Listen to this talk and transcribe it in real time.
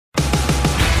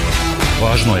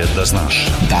Važno je da znaš.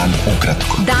 Dan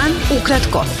ukratko. Dan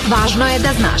ukratko. Važno je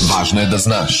da znaš. Važno je da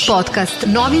znaš. Podcast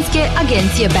novinske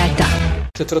agencije Beta.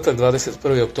 Četvrtak,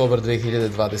 21. oktobar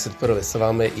 2021. Sa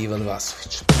vama je Ivan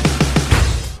Vasović.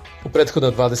 U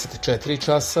prethodna 24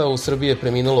 časa u Srbiji je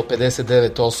preminulo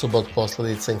 59 osoba od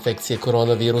posledica infekcije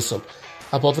koronavirusom,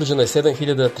 a potvrđeno je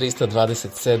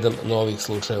 7327 novih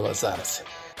slučajeva zaraze.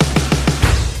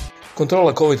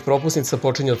 Kontrola COVID propusnica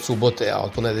počinje od subote, a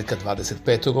od ponedeljka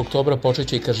 25. oktobra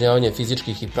počeće i kažnjavanje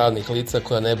fizičkih i pravnih lica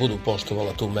koja ne budu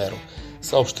poštovala tu meru,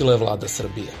 saopštila je vlada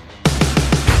Srbije.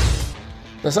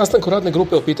 Na sastanku radne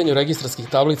grupe o pitanju registarskih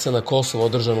tablica na Kosovu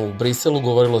održano u Briselu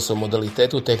govorilo se o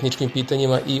modalitetu, tehničkim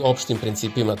pitanjima i opštim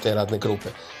principima te radne grupe.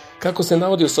 Kako se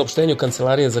navodi u saopštenju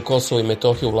Kancelarije za Kosovo i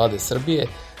Metohiju vlade Srbije,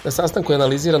 na sastanku je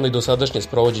analizirano i dosadašnje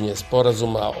sprovođenje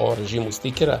sporazuma o režimu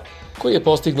stikera koji je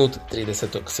postignut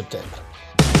 30. septembra.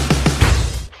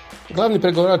 Glavni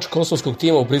pregovarač kosovskog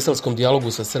tima u briselskom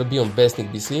dijalogu sa Srbijom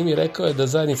Besnik Bislimi rekao je da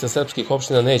zajednica srpskih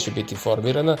opština neće biti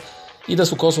formirana i da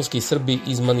su kosovski Srbi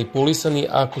izmanipulisani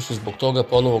ako su zbog toga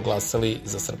ponovo glasali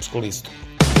za srpsku listu.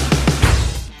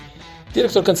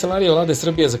 Direktor Kancelarije vlade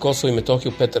Srbije za Kosovo i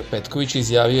Metohiju Petar Petković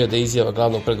izjavio je da izjava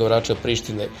glavnog pregovarača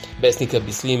Prištine Besnika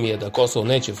Bislimije da Kosovo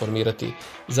neće formirati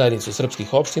zajednicu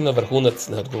srpskih opština vrhunac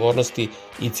neodgovornosti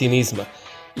i cinizma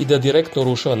i da direktno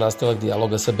urušava nastavak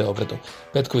dijaloga sa Beogradom.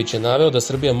 Petković je naveo da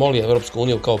Srbija moli Evropsku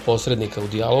uniju kao posrednika u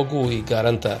dijalogu i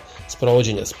garanta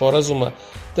sprovođenja sporazuma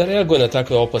da reaguje na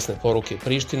takve opasne poruke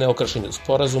Prištine o kršenju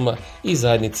sporazuma i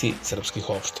zajednici srpskih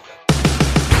opština.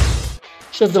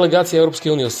 Šef delegacije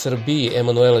Evropske unije u Srbiji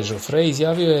Emanuele Joffre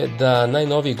izjavio je da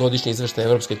najnoviji godišnji izveštaj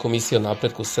Evropske komisije o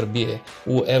napretku Srbije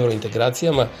u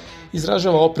evrointegracijama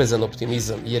izražava oprezan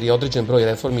optimizam jer je određen broj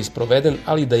reformi sproveden,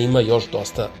 ali da ima još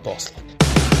dosta posla.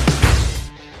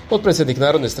 Potpredsednik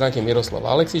Narodne stranke Miroslav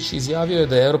Aleksić izjavio je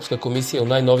da je Evropska komisija u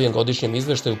najnovijem godišnjem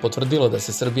izveštaju potvrdila da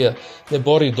se Srbija ne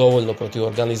bori dovoljno protiv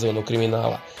organizovanog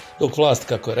kriminala, dok vlast,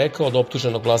 kako je rekao, od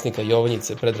optuženog vlasnika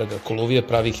Jovanjice Predraga Koluvije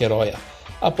pravi heroja,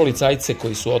 a policajce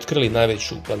koji su otkrili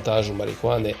najveću plantažu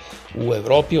marihuane u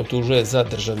Evropi optužuje za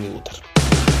državni udar.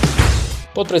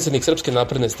 Potpredsednik Srpske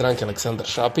napredne stranke Aleksandar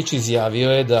Šapić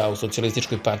izjavio je da u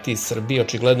Socijalističkoj partiji Srbije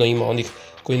očigledno ima onih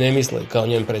koji ne misle kao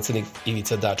njen predsednik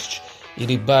Ivica Dačić,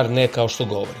 ili bar ne kao što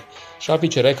govori.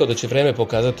 Šapić je rekao da će vreme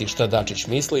pokazati šta Dačić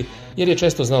misli, jer je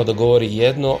često znao da govori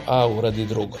jedno, a uradi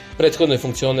drugo. Prethodno je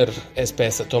funkcioner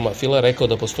SPS-a Toma Fila rekao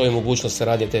da postoji mogućnost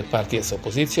saradnje te partije sa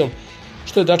opozicijom,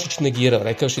 što je Dačić negirao,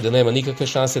 rekavši da nema nikakve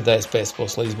šanse da SPS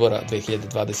posle izbora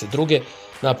 2022.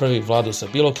 napravi vladu sa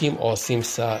bilo kim osim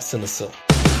sa SNS-om.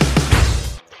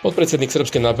 Potpredsednik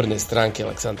Srpske napredne stranke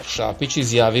Aleksandar Šapić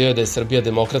izjavio je da je Srbija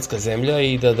demokratska zemlja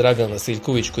i da Dragan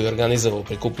Vasiljković, koji je organizovao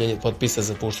prikupljanje potpisa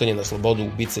za puštanje na slobodu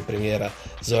ubice premijera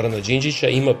Zorana Đinđića,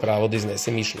 ima pravo da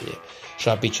iznese mišljenje.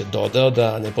 Šapić je dodao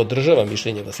da ne podržava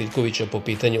mišljenje Vasiljkovića po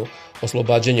pitanju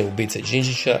oslobađanja ubice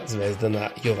Đinđića Zvezdana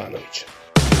Jovanovića.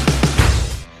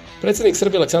 Predsednik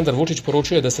Srbije Aleksandar Vučić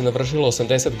poručio je da se navršilo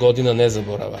 80 godina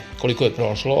nezaborava, koliko je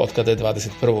prošlo od kada je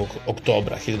 21.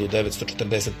 oktobra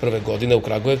 1941. godine u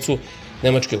Kragujevcu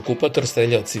nemački okupator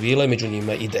streljao civile, među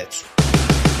njima i decu.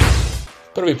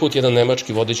 Prvi put jedan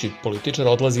nemački vodeći političar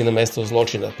odlazi na mesto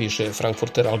zločina, piše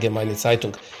Frankfurter Allgemeine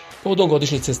Zeitung, povodom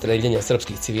godišnjice streljanja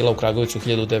srpskih civila u Kragujevcu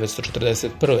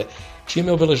 1941.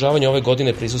 čime obeležavanje ove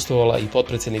godine prisustvovala i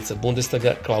potpredsednica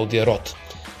Bundestaga Klaudija Roth.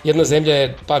 Jedna zemlja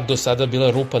je pak do sada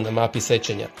bila rupa na mapi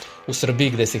sećanja. U Srbiji,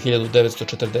 gde se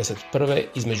 1941.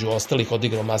 između ostalih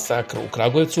odigrao masakr u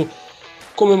Kragujevcu,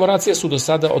 komemoracije su do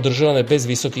sada održavane bez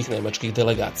visokih nemačkih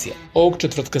delegacija. Ovog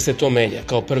četvrtka se to menja.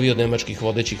 Kao prvi od nemačkih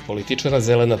vodećih političara,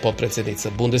 zelena potpredsednica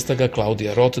Bundestaga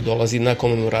Klaudija Roth dolazi na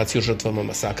komemoraciju žrtvama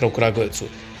masakra u Kragujevcu,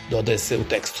 dodaje se u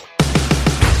tekstu.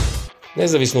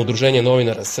 Nezavisno udruženje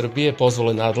novinara Srbije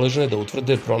pozvalo je nadležne da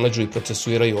utvrde, pronađu i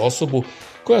procesuiraju osobu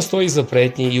koja stoji iza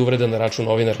pretnji i uvreda na račun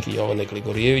novinarki Jovane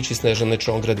Gligorijević i Snežane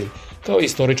Čongradin, kao i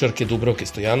istoričarke Dubravke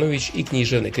Stojanović i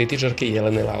književne kritičarke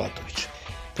Jelene Lalatović.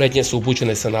 Pretnje su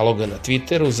upućene sa naloga na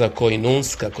Twitteru, za koji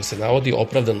NUNS, kako se navodi,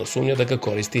 opravdano sumnja da ga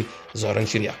koristi Zoran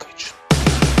Ćirjaković.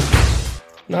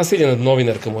 Nasilje nad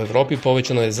novinarkama u Evropi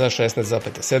povećano je za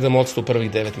 16,7% u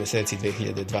prvih 9 meseci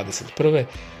 2021.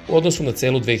 u odnosu na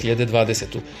celu 2020.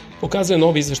 Pokazuje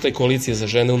novi izveštaj Koalicije za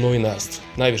žene u novinarstvu.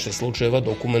 Najviše slučajeva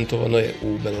dokumentovano je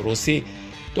u Belorusiji,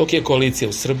 dok je koalicija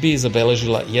u Srbiji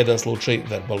zabeležila jedan slučaj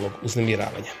verbalnog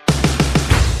uznemiravanja.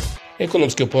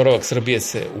 Ekonomski oporavak Srbije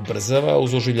se ubrzava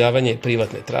uz oživljavanje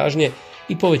privatne tražnje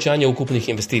i povećanje ukupnih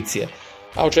investicija,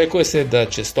 a očekuje se da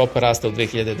će stopa rasta u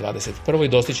 2021.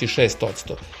 dostići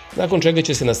 6%, nakon čega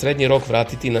će se na srednji rok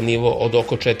vratiti na nivo od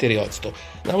oko 4%,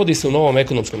 navodi se u novom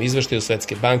ekonomskom izveštaju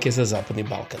Svetske banke za Zapadni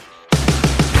Balkan.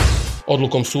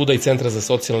 Odlukom suda i Centra za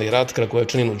socijalni rad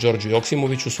Kragujevčaninu Đorđu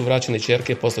Joksimoviću su vraćene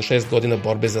ćerke posle 6 godina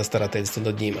borbe za starateljstvo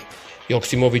nad njima.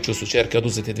 Joksimoviću su ćerke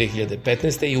oduzete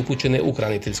 2015. i upućene u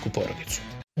hraniteljsku porodicu.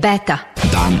 Beta.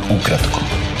 Dan ukratko.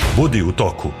 Budi u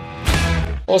toku.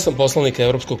 8 poslanika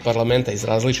Evropskog parlamenta iz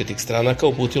različitih stranaka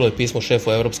uputilo je pismo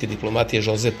šefu evropske diplomatije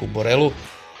Jozepu Borelu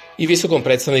i visokom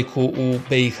predstavniku u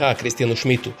BiH Kristijanu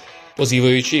Šmitu,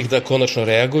 pozivajući ih da konačno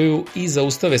reaguju i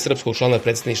zaustave srpskog člana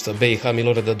predsedništva BiH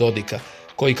Milorada Dodika,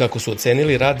 koji, kako su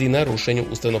ocenili, radi na rušenju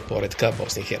ustavnog poretka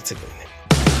Bosne i Hercegovine.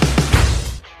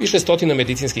 Više stotina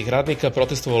medicinskih radnika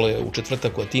protestovalo je u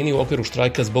četvrtak u Atini u okviru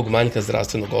štrajka zbog manjka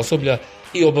zdravstvenog osoblja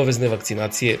i obavezne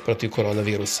vakcinacije protiv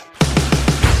koronavirusa.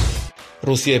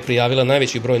 Rusija je prijavila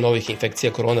najveći broj novih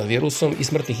infekcija koronavirusom i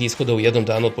smrtnih ishoda u jednom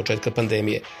danu od početka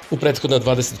pandemije. U prethodna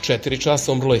 24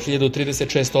 časa umrlo je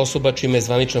 1036 osoba, čime je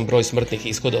zvaničan broj smrtnih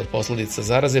ishoda od posledica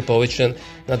zaraze povećan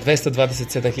na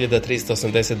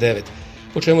 227.389,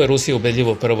 po čemu je Rusija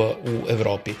ubedljivo prva u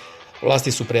Evropi.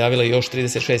 Vlasti su prijavile još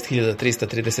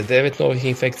 36.339 novih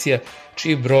infekcija,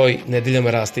 čiji broj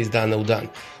nedeljama raste iz dana u dan.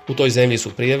 U toj zemlji su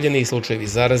prijavljeni i slučajevi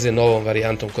zaraze novom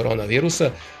varijantom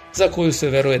koronavirusa, za koju se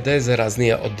veruje da je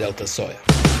zaraznija od delta soja.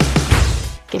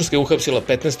 Turska je uhapsila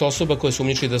 15 osoba koje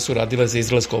sumnjiči da su radile za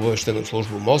izraelsku obaveštenu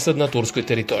službu Mossad na turskoj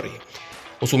teritoriji.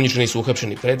 Osumnjičeni su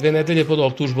uhapšeni pre 2 nedelje pod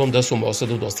optužbom da su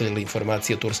Mossadu dostavljali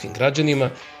informacije turskim građanima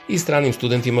i stranim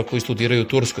studentima koji studiraju u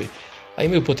Turskoj, a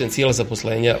imaju potencijal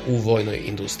zaposlenja u vojnoj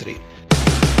industriji.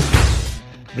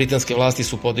 Britanske vlasti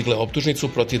su podigle optužnicu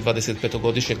protiv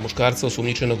 25-godišnjeg muškarca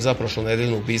osumnjičenog za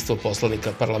prošlonedeljno ubistvo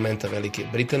poslanika parlamenta Velike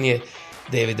Britanije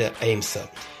Davida Amesa.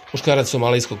 Muškarac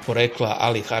somalijskog porekla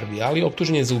Ali Harbi Ali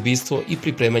optužen je za ubistvo i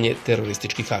pripremanje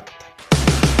terorističkih akata.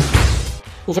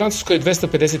 U Francuskoj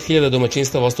 250.000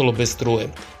 domaćinstava ostalo bez struje,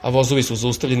 a vozovi su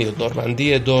zaustavljeni od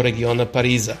Normandije do regiona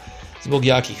Pariza zbog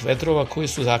jakih vetrova koji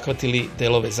su zahvatili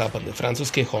delove zapadne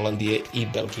Francuske, Holandije i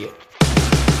Belgije.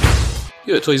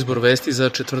 Bio je to izbor vesti za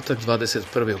četvrtak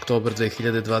 21. oktobar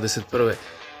 2021.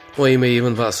 Moje ime je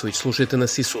Ivan Vasović, slušajte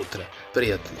nas i sutra.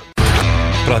 Prijatno.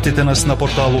 Pratite nas na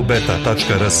portalu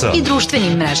beta.rs I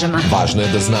društvenim mrežama. Važno je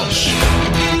da znaš.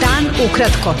 Dan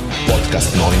ukratko.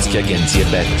 Podcast novinske agencije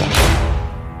Beta.